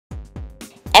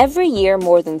Every year,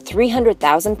 more than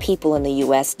 300,000 people in the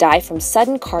U.S. die from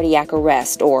sudden cardiac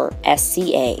arrest, or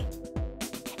SCA.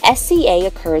 SCA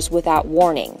occurs without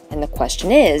warning, and the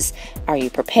question is, are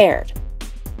you prepared?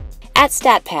 At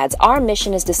StatPads, our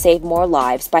mission is to save more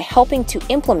lives by helping to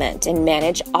implement and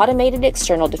manage automated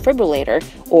external defibrillator,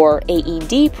 or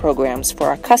AED, programs for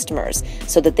our customers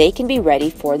so that they can be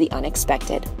ready for the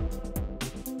unexpected.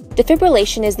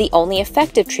 Defibrillation is the only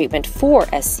effective treatment for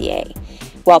SCA.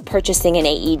 While purchasing an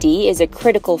AED is a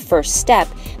critical first step,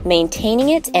 maintaining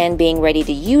it and being ready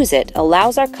to use it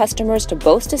allows our customers to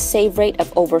boast a save rate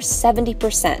of over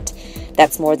 70%.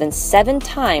 That's more than 7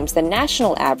 times the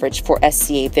national average for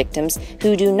SCA victims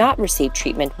who do not receive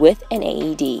treatment with an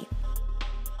AED.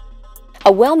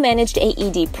 A well-managed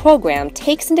AED program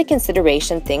takes into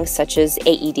consideration things such as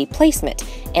AED placement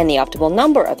and the optimal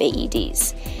number of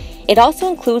AEDs. It also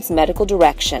includes medical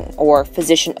direction, or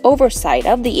physician oversight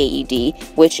of the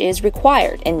AED, which is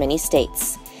required in many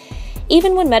states.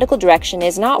 Even when medical direction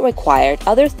is not required,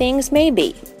 other things may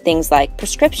be. Things like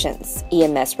prescriptions,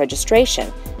 EMS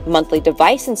registration, monthly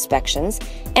device inspections,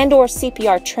 and/or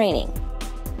CPR training.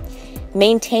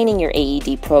 Maintaining your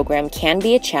AED program can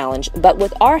be a challenge, but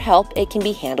with our help, it can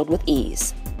be handled with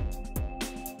ease.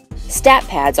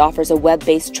 StatPads offers a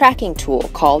web-based tracking tool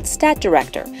called Stat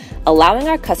Director, allowing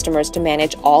our customers to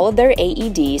manage all of their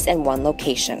AEDs in one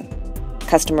location.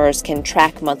 Customers can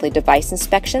track monthly device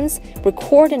inspections,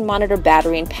 record and monitor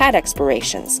battery and pad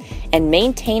expirations, and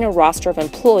maintain a roster of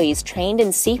employees trained in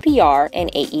CPR and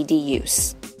AED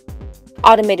use.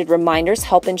 Automated reminders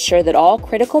help ensure that all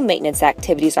critical maintenance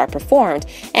activities are performed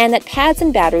and that pads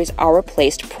and batteries are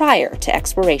replaced prior to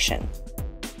expiration.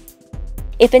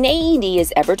 If an AED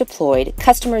is ever deployed,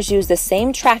 customers use the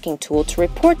same tracking tool to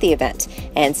report the event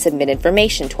and submit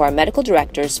information to our medical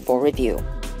directors for review.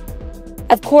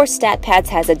 Of course, StatPads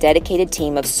has a dedicated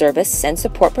team of service and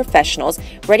support professionals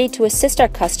ready to assist our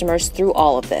customers through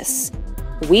all of this.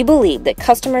 We believe that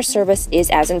customer service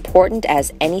is as important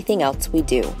as anything else we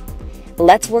do.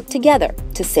 Let's work together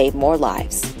to save more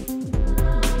lives.